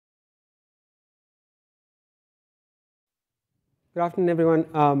Good afternoon, everyone.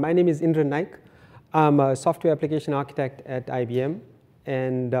 My name is Indra Naik. I'm a software application architect at IBM,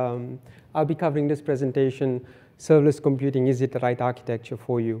 and I'll be covering this presentation, Serverless Computing, Is It the Right Architecture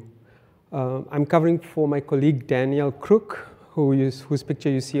for You? I'm covering for my colleague Daniel Crook, whose picture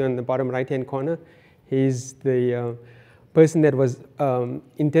you see on the bottom right-hand corner. He's the person that was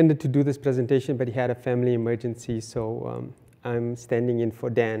intended to do this presentation, but he had a family emergency, so I'm standing in for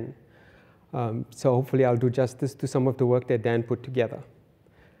Dan. So hopefully I'll do justice to some of the work that Dan put together.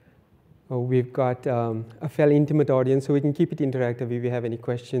 We've got a fairly intimate audience, so we can keep it interactive if you have any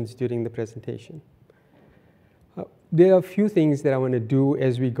questions during the presentation. There are a few things that I want to do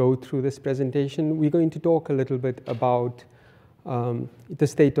as we go through this presentation. We're going to talk a little bit about the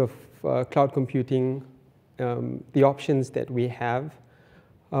state of cloud computing, the options that we have.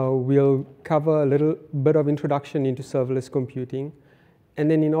 We'll cover a little bit of introduction into serverless computing. And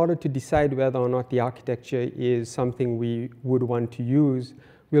then in order to decide whether or not the architecture is something we would want to use,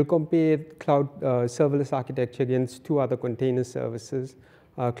 we'll compare cloud serverless architecture against two other container services,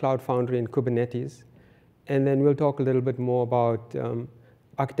 Cloud Foundry and Kubernetes. And then we'll talk a little bit more about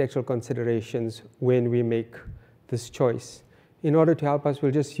architectural considerations when we make this choice. In order to help us,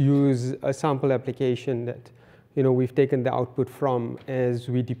 we'll just use a sample application that we've taken the output from as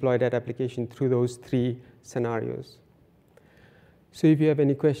we deploy that application through those three scenarios. So if you have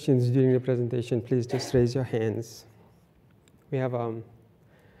any questions during the presentation, please just raise your hands. We have a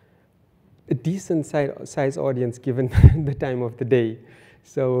decent size audience given the time of the day.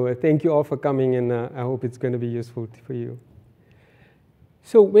 So thank you all for coming, and I hope it's going to be useful for you.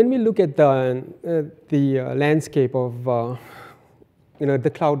 So when we look at the landscape of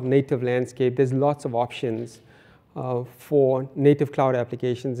the cloud native landscape, there's lots of options for native cloud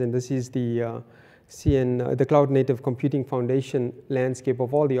applications, and this is the Cloud Native Computing Foundation landscape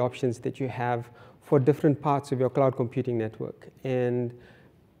of all the options that you have for different parts of your cloud computing network. And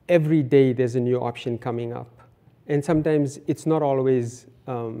every day there's a new option coming up. And sometimes it's not always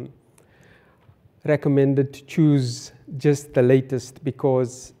recommended to choose just the latest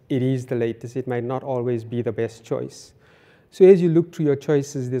because it is the latest. It might not always be the best choice. So as you look through your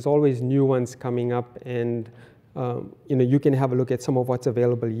choices, there's always new ones coming up, and you can have a look at some of what's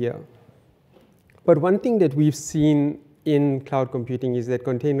available here. But one thing that we've seen in cloud computing is that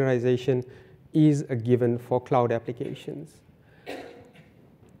containerization is a given for cloud applications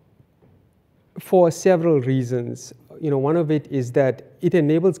for several reasons. One of it is that it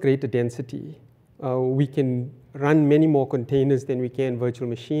enables greater density. We can run many more containers than we can virtual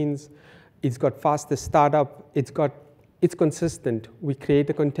machines. It's got faster startup. It's consistent. We create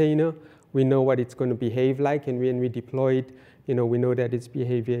a container. We know what it's going to behave like, and when we deploy it, we know that its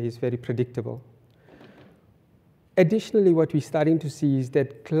behavior is very predictable. Additionally, what we're starting to see is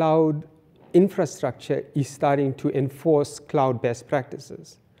that cloud infrastructure is starting to enforce cloud best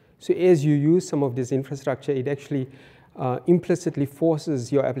practices. So as you use some of this infrastructure, it actually implicitly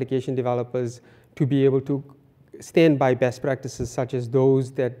forces your application developers to be able to stand by best practices such as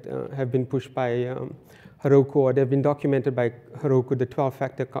those that have been pushed by Heroku, or they've been documented by Heroku, the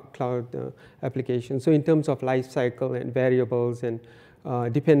 12-factor cloud application. So in terms of lifecycle and variables and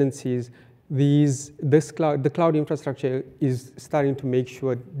dependencies, the cloud infrastructure is starting to make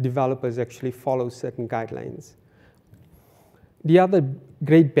sure developers actually follow certain guidelines. The other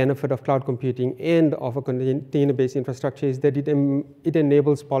great benefit of cloud computing and of a container-based infrastructure is that it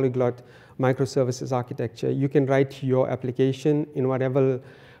enables polyglot microservices architecture. You can write your application in whatever,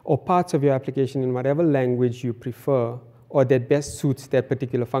 or parts of your application in whatever language you prefer, or that best suits that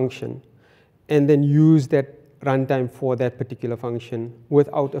particular function, and then use that runtime for that particular function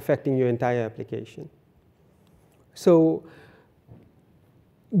without affecting your entire application. So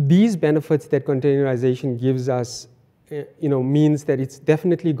these benefits that containerization gives us means that it's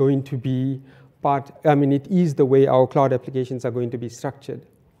definitely going to be it is the way our cloud applications are going to be structured.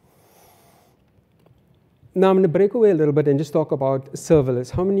 Now I'm going to break away a little bit and just talk about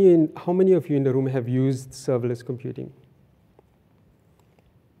serverless. How many of you in the room have used serverless computing?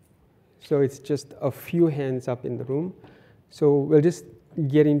 So it's just a few hands up in the room. So we'll just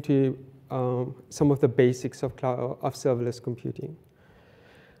get into some of the basics of serverless computing.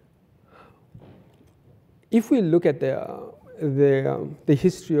 If we look at the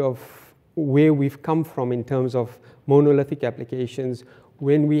history of where we've come from in terms of monolithic applications,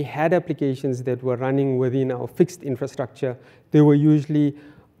 when we had applications that were running within our fixed infrastructure, they were usually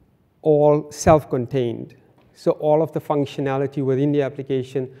all self-contained. So all of the functionality within the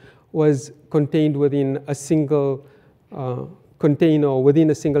application was contained within a single container or within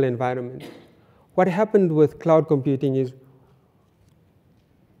a single environment. What happened with cloud computing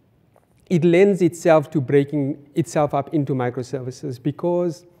it lends itself to breaking itself up into microservices,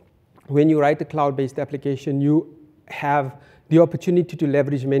 because when you write a cloud-based application, you have the opportunity to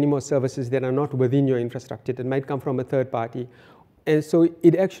leverage many more services that are not within your infrastructure, that might come from a third party. And so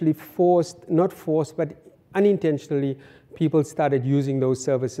it actually not forced, but unintentionally, people started using those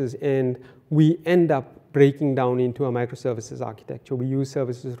services, and we end up breaking down into a microservices architecture. We use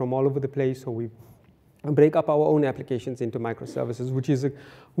services from all over the place, so we break up our own applications into microservices,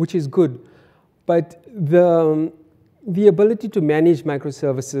 which is good. But the ability to manage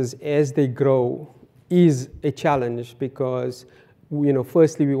microservices as they grow is a challenge, because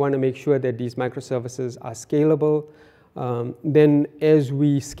firstly, we want to make sure that these microservices are scalable. Then as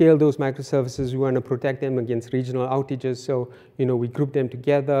we scale those microservices, we want to protect them against regional outages. So we group them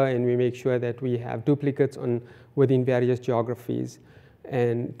together, and we make sure that we have duplicates within various geographies,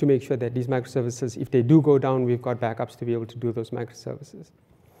 and to make sure that these microservices, if they do go down, we've got backups to be able to do those microservices.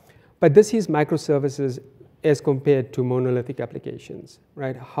 But this is microservices as compared to monolithic applications,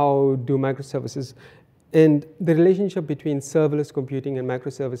 right? How do microservices, and the relationship between serverless computing and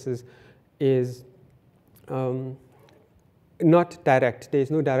microservices is not direct.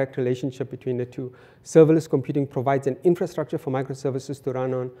 There's no direct relationship between the two. Serverless computing provides an infrastructure for microservices to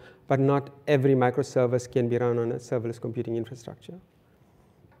run on, but not every microservice can be run on a serverless computing infrastructure.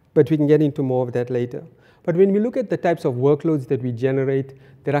 But we can get into more of that later. But when we look at the types of workloads that we generate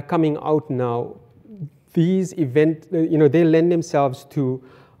that are coming out now, these they lend themselves to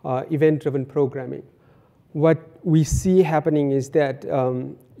event-driven programming. What we see happening is that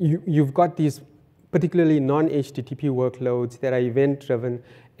you've got these particularly non-HTTP workloads that are event-driven,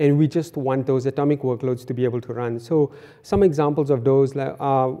 and we just want those atomic workloads to be able to run. So some examples of those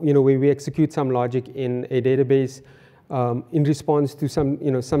are, where we execute some logic in a database in response to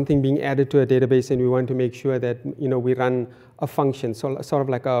something being added to a database, and we want to make sure that we run a function, so sort of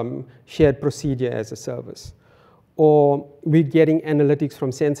like a shared procedure as a service. Or we're getting analytics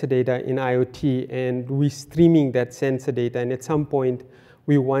from sensor data in IoT, and we're streaming that sensor data, and at some point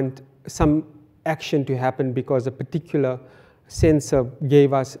we want some action to happen because a particular sensor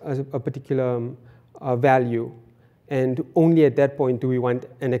gave us a particular value, and only at that point do we want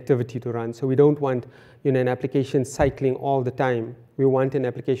an activity to run. So we don't want an application cycling all the time. We want an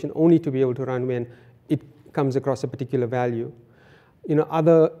application only to be able to run when it comes across a particular value.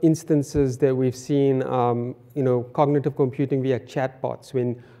 Other instances that we've seen, cognitive computing via chatbots.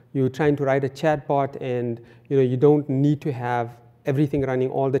 When you're trying to write a chatbot, and you don't need to have everything running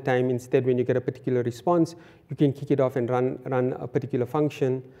all the time. Instead, when you get a particular response, you can kick it off and run a particular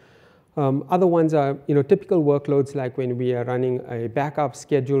function. Other ones are typical workloads, like when we are running a backup,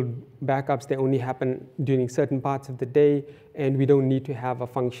 scheduled backups. They only happen during certain parts of the day, and we don't need to have a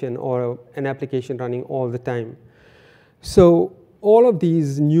function or an application running all the time. So all of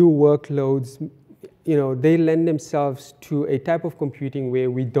these new workloads, they lend themselves to a type of computing where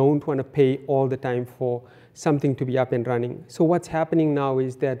we don't want to pay all the time for something to be up and running. So what's happening now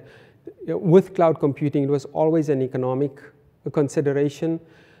is that with cloud computing, it was always an economic consideration.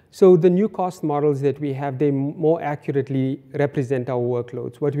 So the new cost models that we have, they more accurately represent our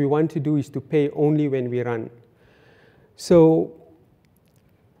workloads. What we want to do is to pay only when we run. So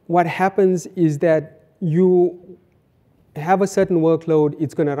what happens is that you have a certain workload,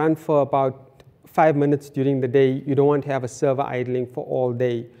 it's going to run for about 5 minutes during the day. You don't want to have a server idling for all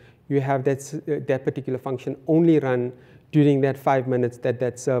day. You have that particular function only run during that 5 minutes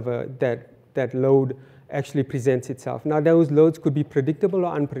that server, that load actually presents itself. Now, those loads could be predictable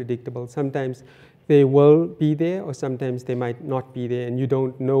or unpredictable. Sometimes they will be there, or sometimes they might not be there, and you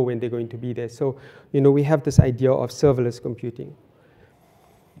don't know when they're going to be there. So, we have this idea of serverless computing.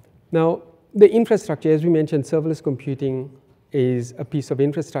 Now, the infrastructure, as we mentioned, serverless computing is a piece of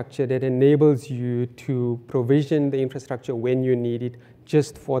infrastructure that enables you to provision the infrastructure when you need it,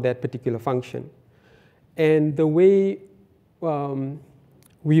 just for that particular function. And the way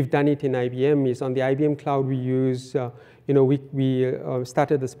we've done it in IBM is on the IBM cloud. We use, we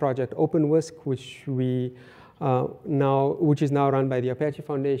started this project OpenWhisk, which is now run by the Apache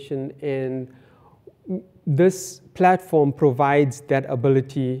Foundation, and this platform provides that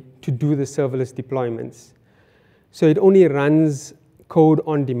ability to do the serverless deployments. So it only runs code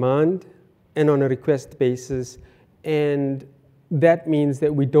on demand and on a request basis, and that means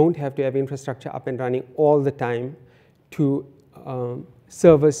that we don't have to have infrastructure up and running all the time to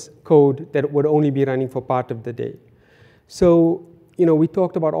service code that would only be running for part of the day. So, we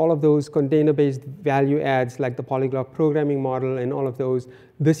talked about all of those container-based value adds, like the polyglot programming model and all of those.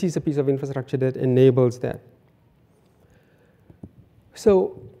 This is a piece of infrastructure that enables that.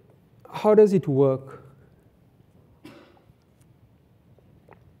 So how does it work?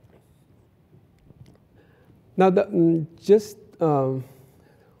 Now, just for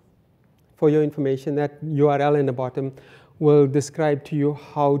your information, that URL in the bottom will describe to you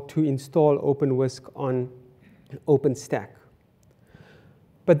how to install OpenWhisk on OpenStack.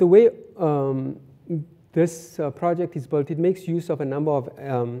 But the way this project is built, it makes use of a number of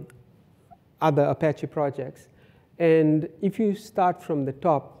other Apache projects. And if you start from the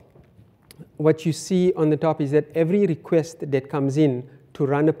top, what you see on the top is that every request that comes in to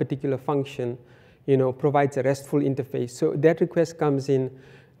run a particular function, provides a RESTful interface. So that request comes in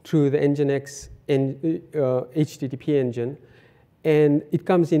through the Nginx HTTP engine, and it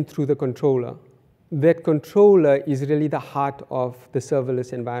comes in through the controller. That controller is really the heart of the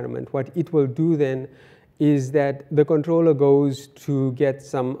serverless environment. What it will do then is that the controller goes to get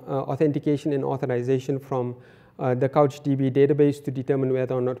some authentication and authorization from the CouchDB database to determine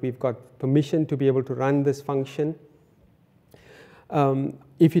whether or not we've got permission to be able to run this function.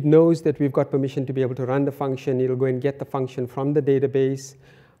 If it knows that we've got permission to be able to run the function, it'll go and get the function from the database.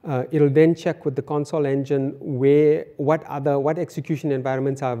 It'll then check with the console engine what execution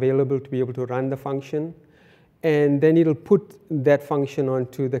environments are available to be able to run the function. And then it'll put that function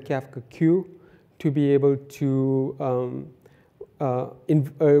onto the Kafka queue to be able to,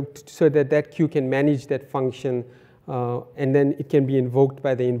 so that that queue can manage that function, and then it can be invoked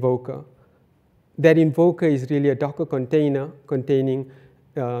by the invoker. That invoker is really a Docker container containing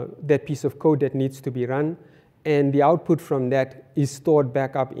that piece of code that needs to be run. And the output from that is stored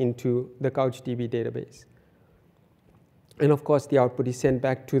back up into the CouchDB database. And of course, the output is sent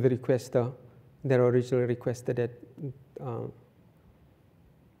back to the requester that originally requested it.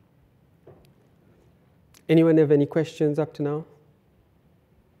 Anyone have any questions up to now?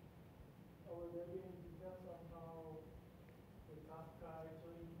 Will there be any details on how the Kafka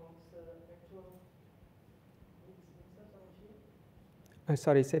actually invokes the actual instance of machine?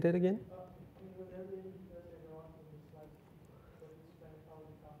 Sorry, say that again? Will there be any details around how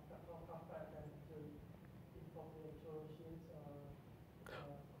Kafka can actually invoke the actual machines?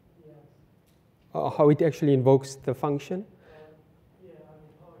 Yes. How it actually invokes the function? Yeah, I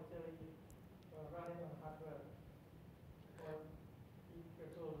mean, how actually running on hardware or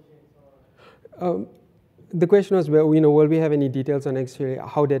virtual machines? The question was, well, will we have any details on actually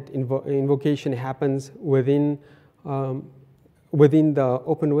how that invocation happens within the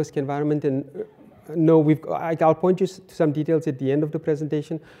OpenWhisk environment? And no, I'll point you to some details at the end of the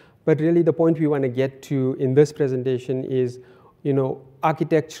presentation. But really, the point we want to get to in this presentation is,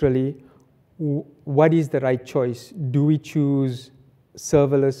 architecturally, what is the right choice? Do we choose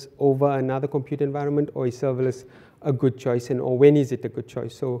serverless over another compute environment, or is serverless a good choice, or when is it a good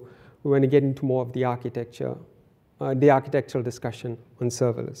choice? So we want to get into more of the architecture, the architectural discussion on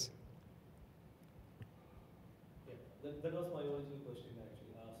serverless. Yeah, that was my original question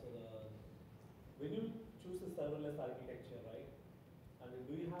actually. When you choose the serverless architecture, right? I mean,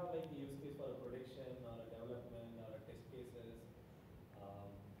 do you have like a use case for a prediction or a development or a test cases?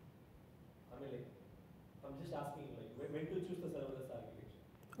 I'm just asking, like, when to choose the serverless architecture?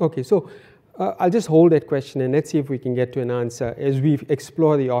 Okay, so I'll just hold that question and let's see if we can get to an answer as we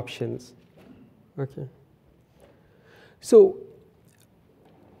explore the options. Okay. So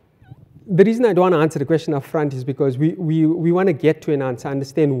the reason I don't want to answer the question up front is because we want to get to an answer,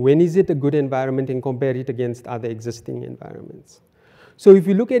 understand when is it a good environment and compare it against other existing environments. So if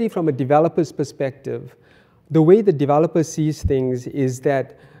you look at it from a developer's perspective, the way the developer sees things is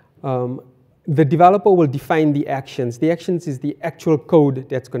that the developer will define the actions. The actions is the actual code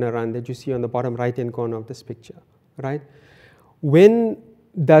that's going to run that you see on the bottom right-hand corner of this picture, right? When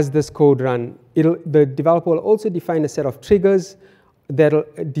does this code run? The developer will also define a set of triggers that will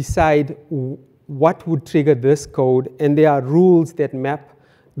decide what would trigger this code, and there are rules that map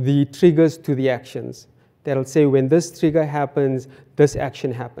the triggers to the actions. That'll say when this trigger happens, this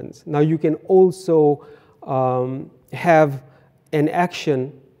action happens. Now you can also have an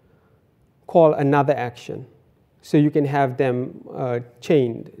action call another action. So you can have them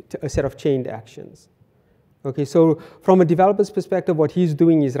chained, a set of chained actions. Okay, so from a developer's perspective, what he's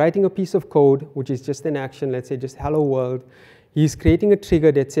doing is writing a piece of code, which is just an action, let's say just hello world. He's creating a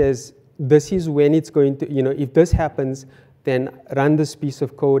trigger that says, this is when it's going to, if this happens, then run this piece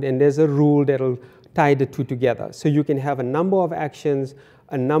of code, and there's a rule that'll tie the two together. So you can have a number of actions,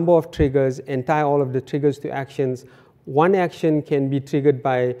 a number of triggers, and tie all of the triggers to actions. One action can be triggered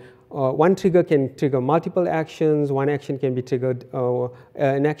by one trigger can trigger multiple actions. One action can be triggered,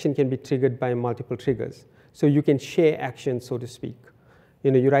 an action can be triggered by multiple triggers. So you can share actions, so to speak.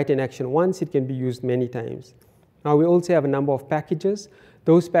 You write an action once, it can be used many times. Now we also have a number of packages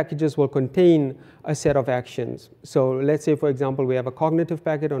those packages will contain a set of actions. So let's say, for example, we have a cognitive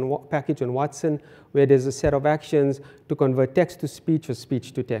package on Watson where there's a set of actions to convert text to speech or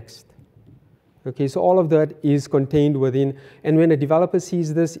speech to text. Okay, so all of that is contained within, and when a developer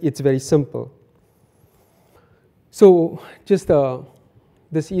sees this, it's very simple. So just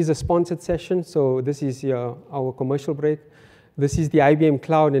this is a sponsored session, so this is our commercial break. This is the IBM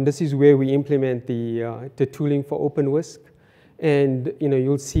Cloud, and this is where we implement the tooling for OpenWhisk. And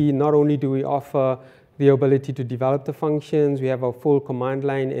you'll see not only do we offer the ability to develop the functions, we have a full command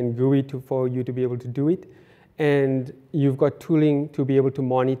line and GUI for you to be able to do it. And you've got tooling to be able to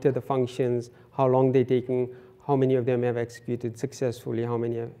monitor the functions, how long they're taking, how many of them have executed successfully, how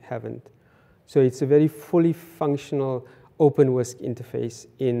many haven't. So it's a very fully functional OpenWhisk interface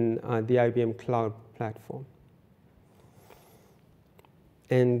in the IBM Cloud platform.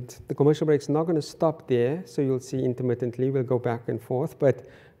 And the commercial break's not going to stop there, so you'll see intermittently, we'll go back and forth. But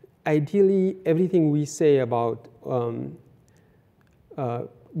ideally, everything we say about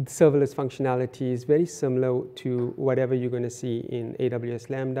serverless functionality is very similar to whatever you're going to see in AWS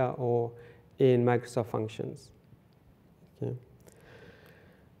Lambda or in Microsoft Functions. Okay.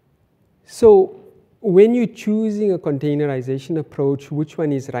 So when you're choosing a containerization approach, which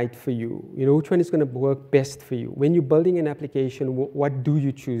one is right for you? Which one is going to work best for you? When you're building an application, what do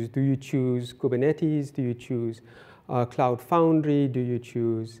you choose? Do you choose Kubernetes? Do you choose Cloud Foundry? Do you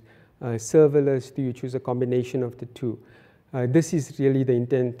choose serverless? Do you choose a combination of the two? This is really the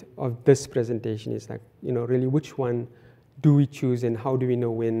intent of this presentation, is like, really which one do we choose and how do we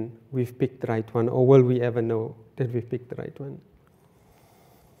know when we've picked the right one, or will we ever know that we've picked the right one?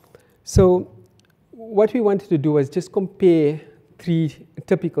 So what we wanted to do was just compare 3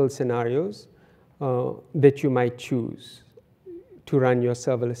 typical scenarios that you might choose to run your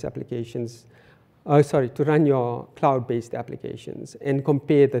serverless applications, to run your cloud-based applications, and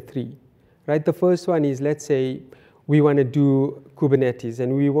compare the 3, right? The first one is, let's say we want to do Kubernetes,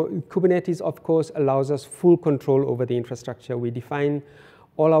 and Kubernetes, of course, allows us full control over the infrastructure. We define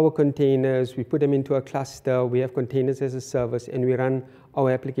all our containers, we put them into a cluster, we have containers as a service, and we run our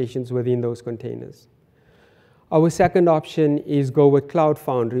applications within those containers. Our second option is go with Cloud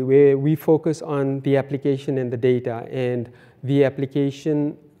Foundry, where we focus on the application and the data, and the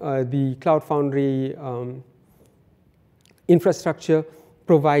application, the Cloud Foundry infrastructure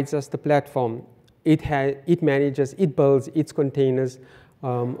provides us the platform. It manages, it builds its containers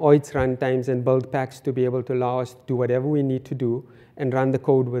or its runtimes and build packs to be able to allow us to do whatever we need to do and run the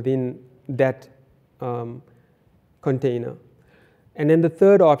code within that container. And then the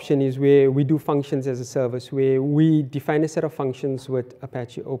third option is where we do functions as a service, where we define a set of functions with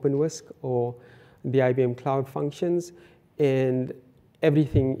Apache OpenWhisk or the IBM Cloud Functions, and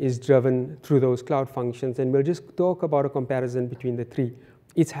everything is driven through those cloud functions. And we'll just talk about a comparison between the 3.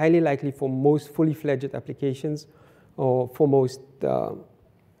 It's highly likely for most fully fledged applications, or for most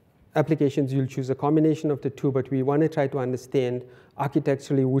applications, you'll choose a combination of the 2, but we want to try to understand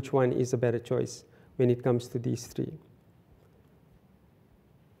architecturally which one is a better choice when it comes to these 3.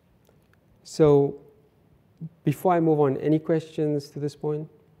 So before I move on, any questions to this point?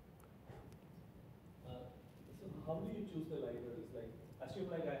 So how do you choose the libraries? Like,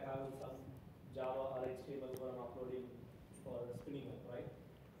 assume like I have some Java or HTML where I'm uploading for spinning up, right?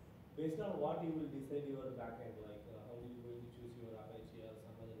 Based on what you will decide your backend, like how do you choose your Apache or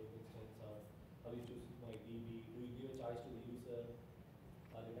some other web instance, or how you choose my DB? Do you give a choice to the user,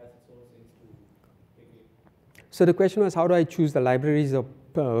 or it has its own things to take it? So the question was, how do I choose the libraries or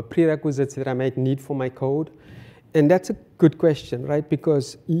prerequisites that I might need for my code? And that's a good question, right?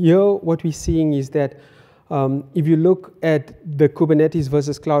 Because here what we're seeing is that if you look at the Kubernetes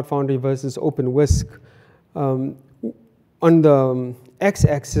versus Cloud Foundry versus OpenWhisk, on the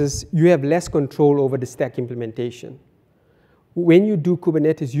x-axis, you have less control over the stack implementation. When you do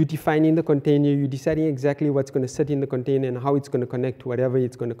Kubernetes, you're defining the container, you're deciding exactly what's going to sit in the container and how it's going to connect to whatever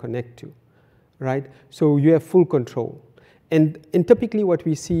it's going to connect to, right? So you have full control. And typically what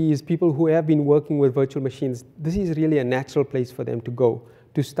we see is people who have been working with virtual machines, this is really a natural place for them to go,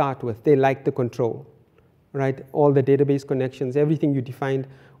 to start with. They like the control, right? All the database connections, everything you defined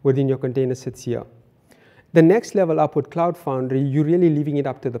within your container sits here. The next level up with Cloud Foundry, you're really leaving it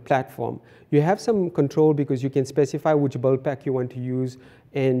up to the platform. You have some control because you can specify which build pack you want to use,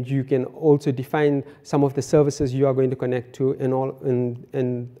 and you can also define some of the services you are going to connect to,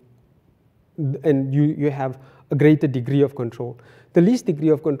 and you have a greater degree of control. The least degree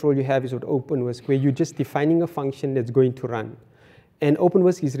of control you have is with OpenWhisk, where you're just defining a function that's going to run. And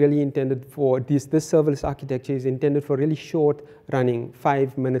OpenWhisk is really intended for this serverless architecture is intended for really short running,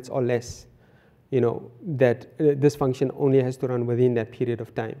 5 minutes or less. that this function only has to run within that period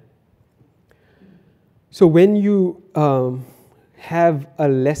of time. So when you have a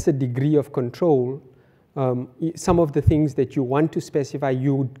lesser degree of control, some of the things that you want to specify,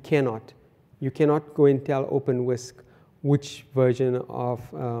 you cannot. You cannot go and tell OpenWhisk which version of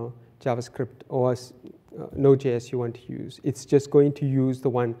JavaScript or Node.js you want to use. It's just going to use the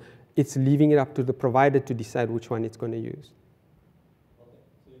one. It's leaving it up to the provider to decide which one it's going to use. Okay,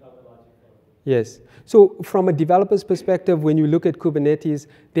 so you have the logic for it. Yes. So from a developer's perspective, when you look at Kubernetes,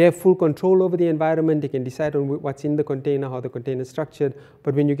 they have full control over the environment. They can decide on what's in the container, how the container is structured.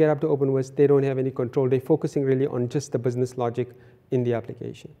 But when you get up to OpenWhisk, they don't have any control. They're focusing really on just the business logic in the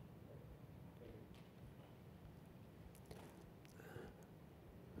application.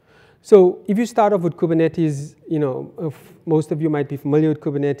 So if you start off with Kubernetes, most of you might be familiar with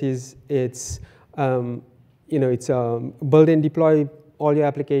Kubernetes. It's build and deploy all your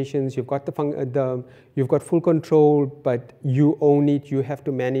applications. You've got you've got full control, but you own it. You have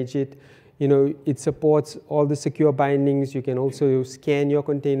to manage it. It supports all the secure bindings. You can also scan your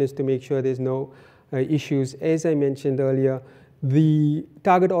containers to make sure there's no issues. As I mentioned earlier, the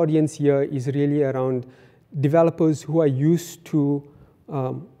target audience here is really around developers who are used to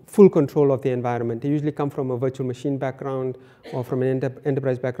full control of the environment. They usually come from a virtual machine background or from an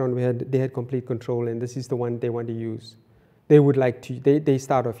enterprise background where they had complete control, and this is the one they want to use. They would like to, they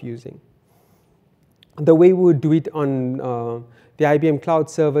start off using. The way we would do it on the IBM Cloud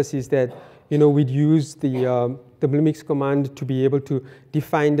Service is that we'd use the Bluemix command to be able to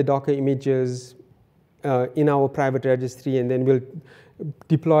define the Docker images in our private registry, and then we'll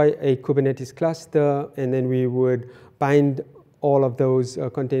deploy a Kubernetes cluster, and then we would bind all of those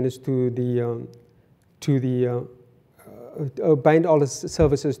containers bind all the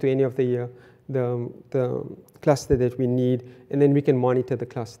services to any of the cluster that we need, and then we can monitor the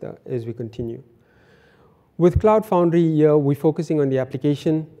cluster as we continue. With Cloud Foundry here, we're focusing on the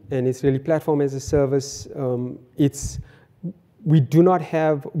application, and it's really platform as a service. We do not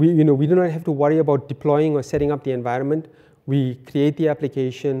have to worry about deploying or setting up the environment. We create the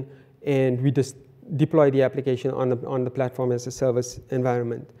application, and we just deploy the application on the platform as a service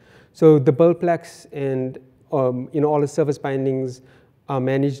environment. So the buildplex and all the service bindings are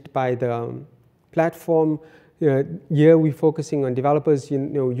managed by the platform. Here we're focusing on developers.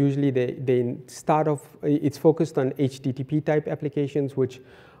 Usually they start off. It's focused on HTTP type applications, which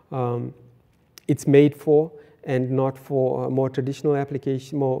it's made for, and not for more traditional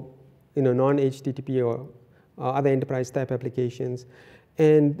application, more non-HTTP or other enterprise type applications.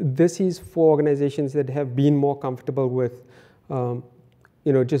 And this is for organizations that have been more comfortable with,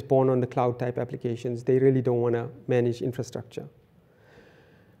 just born on the cloud type applications. They really don't want to manage infrastructure.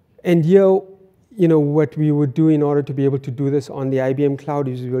 And here, what we would do in order to be able to do this on the IBM Cloud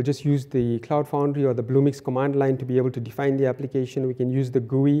is we'll just use the Cloud Foundry or the Bluemix command line to be able to define the application. We can use the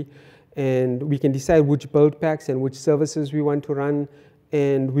GUI, and we can decide which build packs and which services we want to run.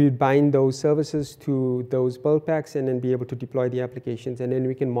 And we bind those services to those build packs and then be able to deploy the applications. And then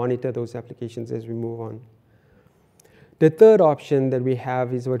we can monitor those applications as we move on. The third option that we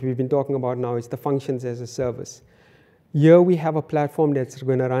have is what we've been talking about now, is the functions as a service. Here we have a platform that's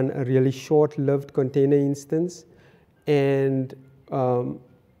going to run a really short-lived container instance. And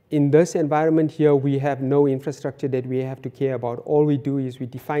in this environment here, we have no infrastructure that we have to care about. All we do is we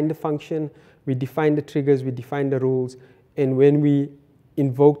define the function, we define the triggers, we define the rules. And when we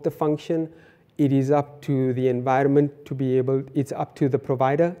invoke the function, it is up to the environment to be able, it's up to the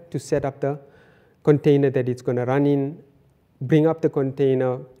provider to set up the container that it's going to run in, bring up the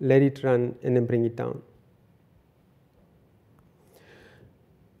container, let it run, and then bring it down.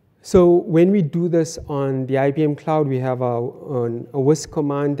 So when we do this on the IBM Cloud, we have a whisk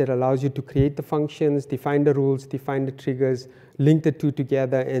command that allows you to create the functions, define the rules, define the triggers, link the two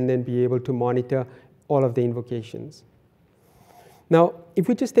together, and then be able to monitor all of the invocations. Now, if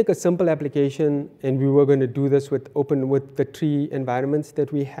we just take a simple application, and we were going to do this with the three environments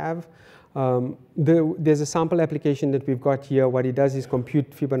that we have, there's a sample application that we've got here. What it does is compute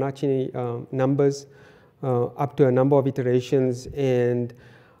Fibonacci numbers up to a number of iterations. And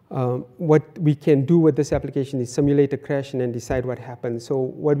what we can do with this application is simulate a crash and then decide what happens. So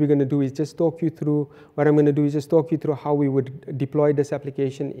what we're going to do is just talk you through, how we would deploy this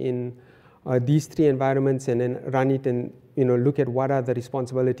application in these three environments, and then run it and look at what are the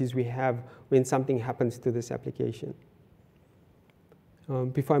responsibilities we have when something happens to this application.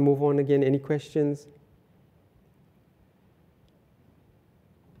 Before I move on again, any questions?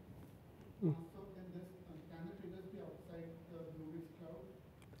 So can the triggers be outside the Bluemix Cloud?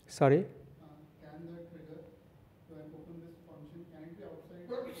 Sorry? Can the trigger, so I open this function, can it be outside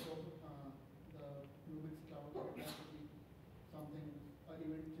the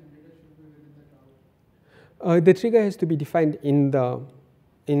The trigger has to be defined in the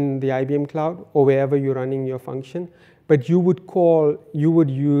IBM cloud or wherever you're running your function, but you would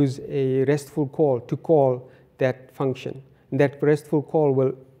use a RESTful call to call that function. And that RESTful call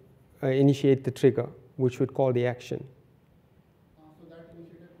will initiate the trigger, which would call the action. So that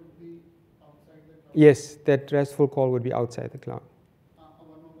initiator could be outside the cloud? Yes, that RESTful call would be outside the cloud.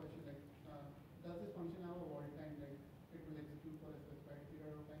 One more question, does this function have a vault time, like it will execute for a specified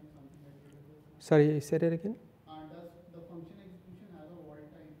period of time, something like that? Sorry, say that again? Does the function execution have a vault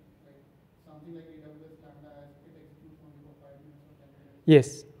time, like something like AWS Lambda, it executes only for 5 minutes or 10 minutes?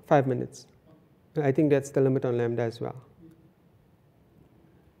 Yes, 5 minutes. Okay. I think that's the limit on Lambda as well.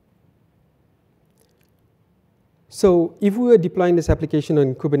 So if we were deploying this application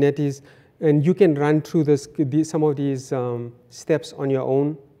on Kubernetes, and you can run through some of these steps on your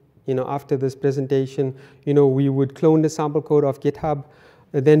own, after this presentation, we would clone the sample code of GitHub,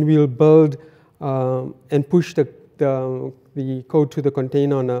 and then we'll build and push the code to the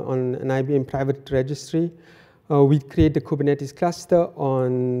container on an IBM private registry. We create the Kubernetes cluster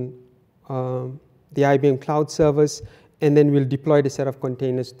on the IBM cloud service, and then we'll deploy the set of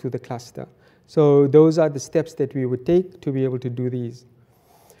containers to the cluster. So those are the steps that we would take to be able to do these.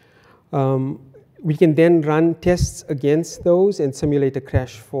 We can then run tests against those and simulate a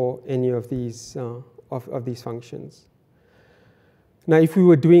crash for any of these functions. Now, if we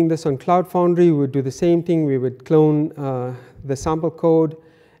were doing this on Cloud Foundry, we would do the same thing. We would clone the sample code,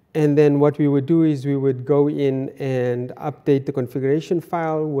 and then what we would do is we would go in and update the configuration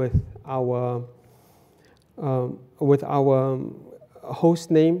file with our host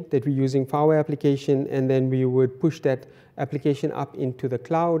name that we're using for our application, and then we would push that application up into the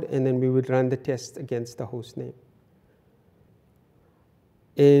cloud, and then we would run the tests against the host name.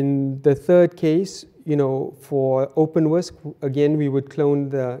 In the third case, for OpenWhisk, again, we would clone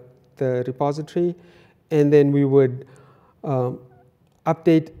the repository, and then we would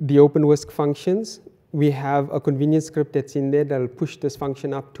update the OpenWhisk functions. We have a convenience script that's in there that'll push this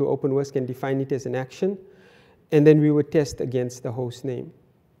function up to OpenWhisk and define it as an action. And then we would test against the host name.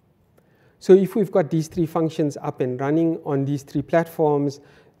 So if we've got these 3 functions up and running on these 3 platforms,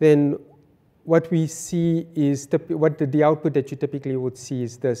 then what we see is the output that you typically would see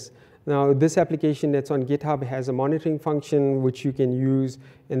is this. Now, this application that's on GitHub has a monitoring function which you can use,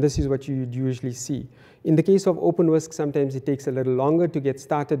 and this is what you would usually see. In the case of OpenWhisk, sometimes it takes a little longer to get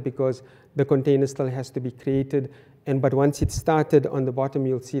started because the container still has to be created. But once it's started, on the bottom,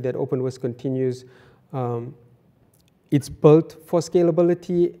 you'll see that OpenWhisk continues. It's built for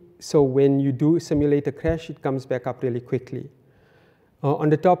scalability, so when you do simulate a crash, it comes back up really quickly. On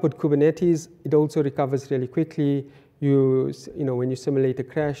the top with Kubernetes, it also recovers really quickly. When you simulate a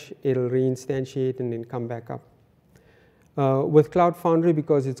crash, it'll reinstantiate and then come back up. With Cloud Foundry,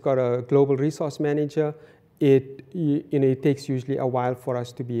 because it's got a global resource manager, it takes usually a while for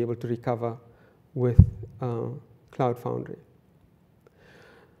us to be able to recover with Cloud Foundry.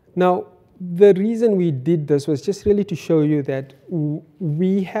 Now, the reason we did this was just really to show you that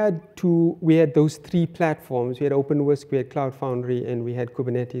we had those 3 platforms. We had OpenWhisk, we had Cloud Foundry, and we had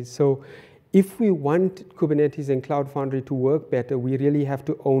Kubernetes. So if we want Kubernetes and Cloud Foundry to work better, we really have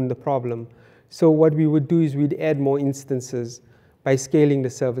to own the problem. So what we would do is we'd add more instances by scaling the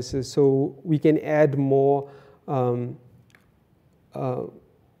services. So we can add more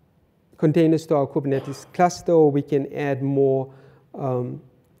containers to our Kubernetes cluster, or we can add more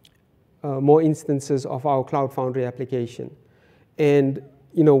instances of our Cloud Foundry application. And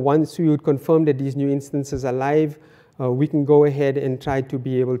once we would confirm that these new instances are live, we can go ahead and try to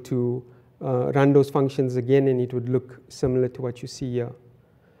be able to run those functions again, and it would look similar to what you see here.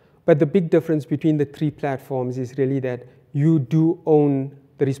 But the big difference between the 3 platforms is really that you do own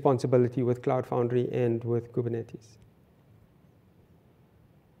the responsibility with Cloud Foundry and with Kubernetes.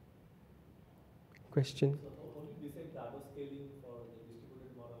 Question? How do you decide data scaling for the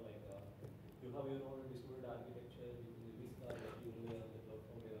distributed model? Like you have your own distributed architecture, you only have the Cloud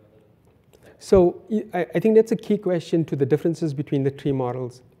Foundry or other? So I think that's a key question to the differences between the 3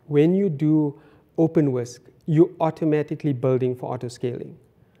 models. When you do OpenWhisk, you're automatically building for auto-scaling.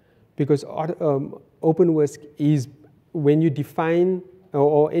 Because OpenWhisk is when you define,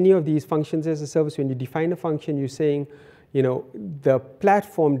 or any of these functions as a service, when you define a function, you're saying, the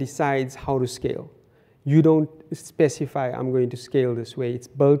platform decides how to scale. You don't specify, I'm going to scale this way. It's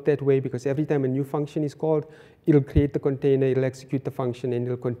built that way because every time a new function is called, it'll create the container, it'll execute the function, and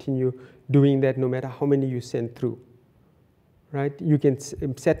it'll continue doing that no matter how many you send through. Right? You can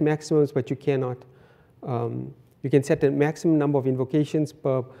set maximums, but you cannot. You can set a maximum number of invocations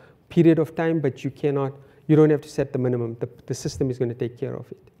per period of time, but you don't have to set the minimum. The system is going to take care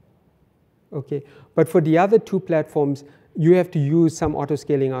of it. Okay, but for the other two platforms, you have to use some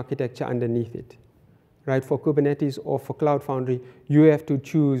auto-scaling architecture underneath it, right? For Kubernetes or for Cloud Foundry, you have to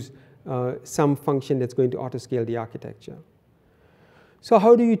choose some function that's going to auto-scale the architecture. So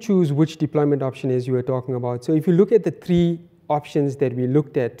how do you choose which deployment option as you were talking about? So if you look at the three options that we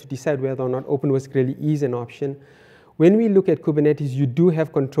looked at to decide whether or not OpenWhisk really is an option, when we look at Kubernetes, you do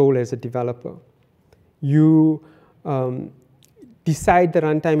have control as a developer. You decide the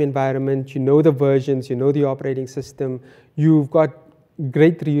runtime environment, you know the versions, you know the operating system, you've got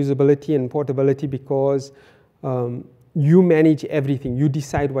great reusability and portability because you manage everything. You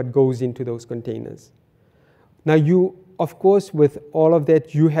decide what goes into those containers. Now you, of course, with all of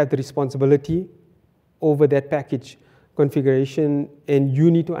that, you have the responsibility over that package configuration, and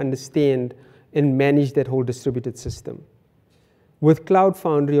you need to understand and manage that whole distributed system. With Cloud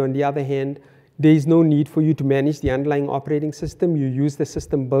Foundry, on the other hand, there is no need for you to manage the underlying operating system. You use the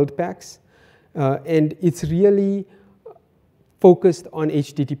system build packs, and it's really focused on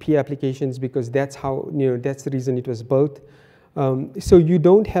HTTP applications because that's how, that's the reason it was built. So you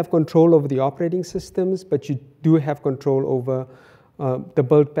don't have control over the operating systems, but you do have control over the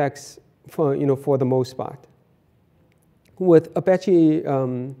build packs for the most part. With Apache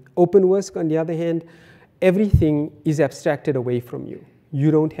OpenWhisk, on the other hand, everything is abstracted away from you. You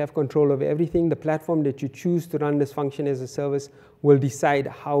don't have control over everything. The platform that you choose to run this function as a service will decide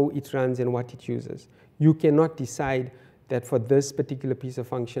how it runs and what it uses. You cannot decide that for this particular piece of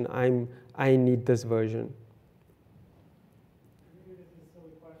function, I need this version. Maybe this is a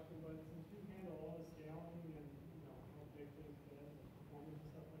silly question, but since you handle all the scaling and how big things get and performance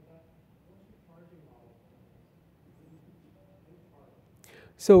and stuff like that, what's your charging model?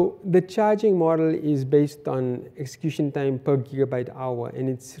 So the charging model is based on execution time per gigabyte hour, and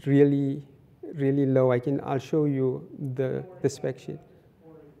it's really, really low. I'll show you the spec sheet.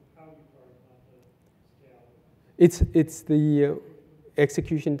 It's the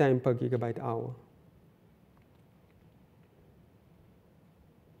execution time per gigabyte hour.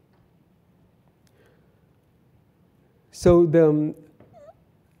 So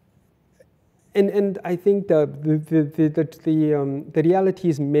and I think the reality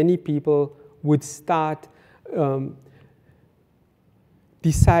is many people would start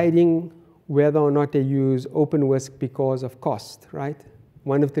deciding whether or not they use OpenWhisk because of cost, right?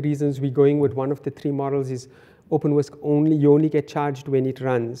 One of the reasons we're going with one of the three models is OpenWhisk you only get charged when it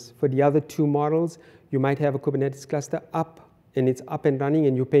runs. For the other two models, you might have a Kubernetes cluster up, and it's up and running,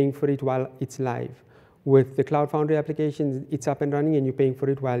 and you're paying for it while it's live. With the Cloud Foundry applications, it's up and running, and you're paying for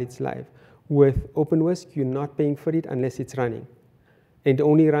it while it's live. With OpenWhisk, you're not paying for it unless it's running. And it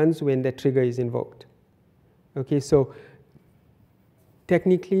only runs when that trigger is invoked. Okay, so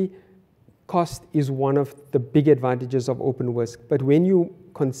technically, cost is one of the big advantages of OpenWhisk. But when you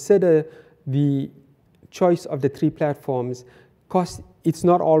consider the choice of the three platforms, cost, it's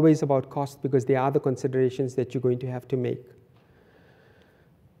not always about cost because there are other considerations that you're going to have to make.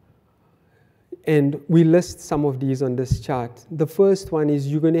 And we list some of these on this chart. The first one is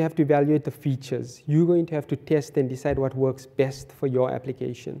you're going to have to evaluate the features. You're going to have to test and decide what works best for your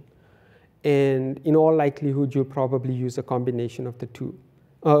application. And in all likelihood, you'll probably use a combination of the two,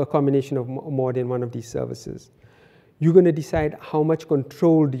 a combination of more than one of these services. You're going to decide how much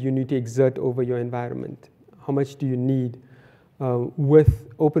control do you need to exert over your environment. How much do you need?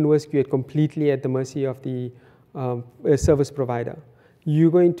 With OpenWhisk, you're completely at the mercy of the service provider.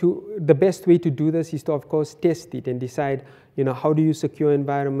 The best way to do this is to, of course, test it and decide, how do you secure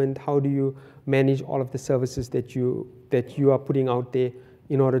environment? How do you manage all of the services that you are putting out there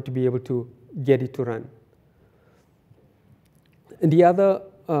in order to be able to get it to run? And the other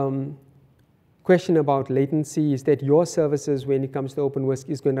question about latency is that your services, when it comes to OpenWhisk,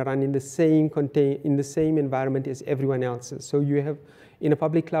 is going to run in the same environment as everyone else's. So you have, in a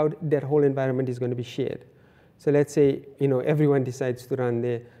public cloud, that whole environment is going to be shared. So let's say everyone decides to run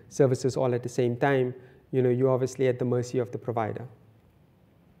their services all at the same time. You're obviously at the mercy of the provider.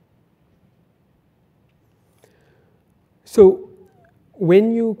 So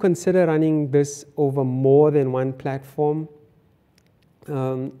when you consider running this over more than one platform,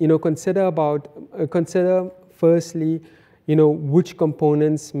 consider firstly, which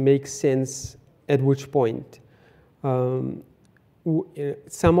components make sense at which point.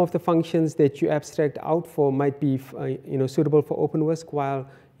 Some of the functions that you abstract out for might be suitable for OpenWhisk, while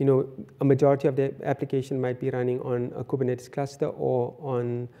a majority of the application might be running on a Kubernetes cluster or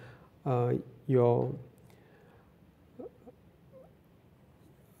on your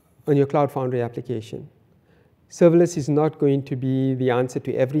Cloud Foundry application. Serverless is not going to be the answer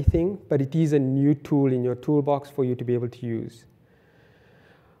to everything, but it is a new tool in your toolbox for you to be able to use.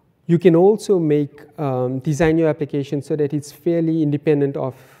 You can also design your application so that it's fairly independent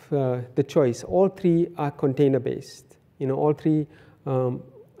of the choice. All three are container-based. All three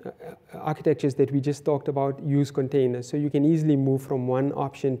architectures that we just talked about use containers, so you can easily move from one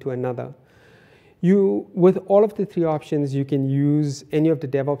option to another. With all of the three options, you can use any of the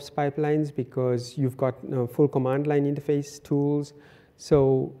DevOps pipelines because you've got full command line interface tools.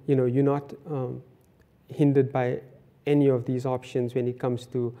 So you're not hindered by any of these options when it comes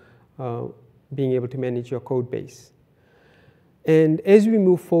to being able to manage your code base. And as we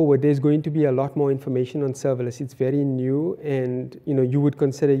move forward, there's going to be a lot more information on serverless. It's very new, and you would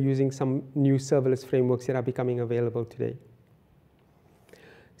consider using some new serverless frameworks that are becoming available today.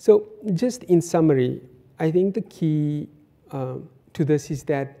 So just in summary, I think the key to this is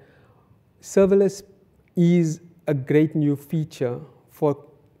that serverless is a great new feature for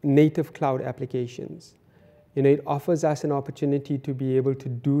native cloud applications. It offers us an opportunity to be able to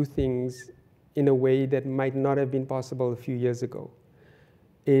do things in a way that might not have been possible a few years ago.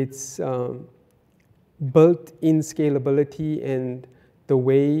 It's built-in scalability, and the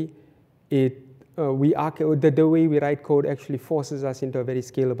way the way we write code actually forces us into a very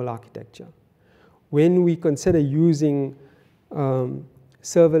scalable architecture. When we consider using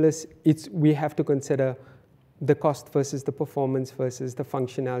serverless, we have to consider the cost versus the performance versus the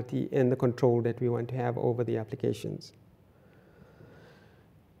functionality and the control that we want to have over the applications.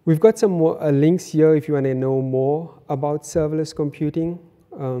 We've got some more links here if you want to know more about serverless computing.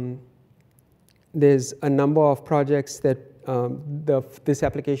 There's a number of projects that this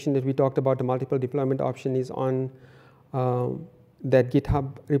application that we talked about, the multiple deployment option, is on that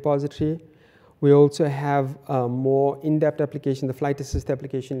GitHub repository. We also have a more in-depth application, the flight assist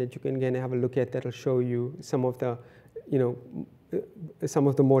application, that you can again have a look at, that will show you some of the, some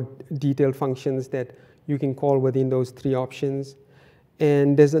of the more detailed functions that you can call within those three options.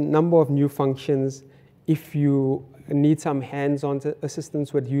 And there's a number of new functions. If you need some hands-on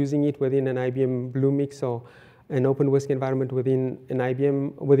assistance with using it within an IBM Bluemix or an OpenWhisk environment within the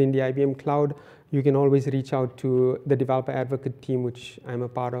IBM cloud, you can always reach out to the developer advocate team, which I'm a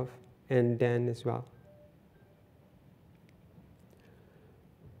part of, and Dan as well.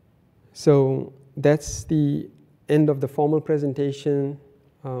 So that's the end of the formal presentation.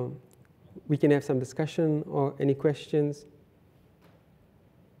 We can have some discussion or any questions.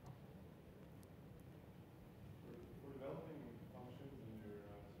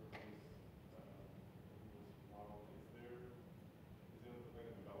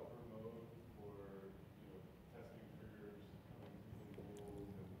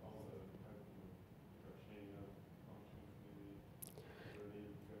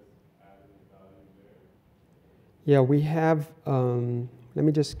 Yeah, we have, let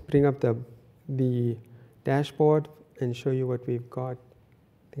me just bring up the dashboard and show you what we've got.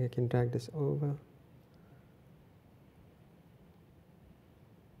 I think I can drag this over.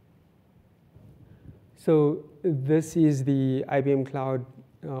 So this is the IBM Cloud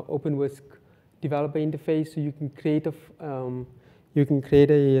OpenWhisk developer interface. So you can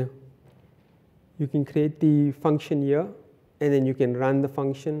create the function here, and then you can run the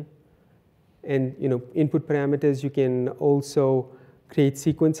function. And input parameters, you can also create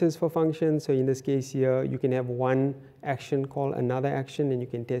sequences for functions. So in this case here, you can have one action call another action, and you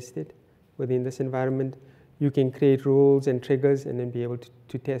can test it within this environment. You can create rules and triggers, and then be able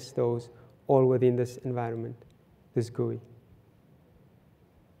to test those all within this environment, this GUI.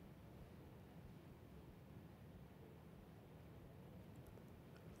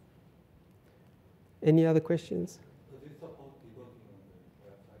 Any other questions?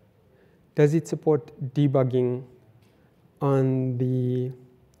 Does it support debugging on the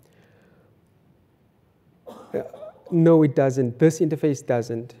no, it doesn't. This interface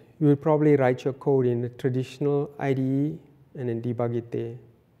doesn't. You would probably write your code in a traditional IDE and then debug it there.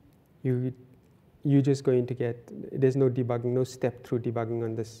 You're just going to get, there's no debugging, no step through debugging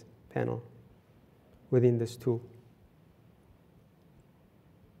on this panel within this tool.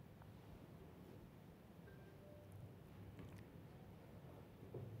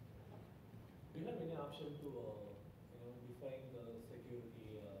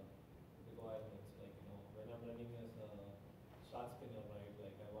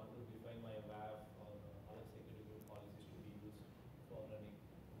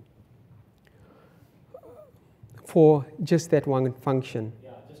 For just that one function.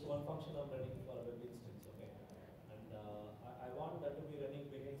 Yeah, just one function I'm running for a web instance, okay. And I want that to be running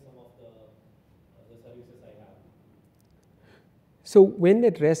behind some of the services I have. So when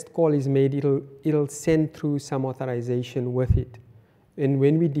that REST call is made, it'll send through some authorization with it. And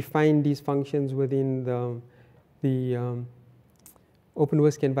when we define these functions within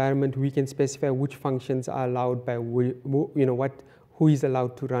OpenWhisk environment, we can specify which functions are allowed by, who is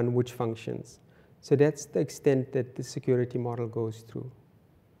allowed to run which functions. So that's the extent that the security model goes through.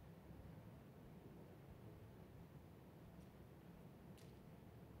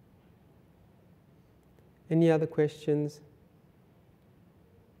 Any other questions?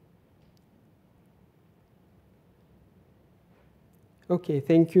 Okay,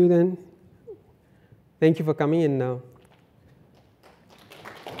 thank you then. Thank you for coming, and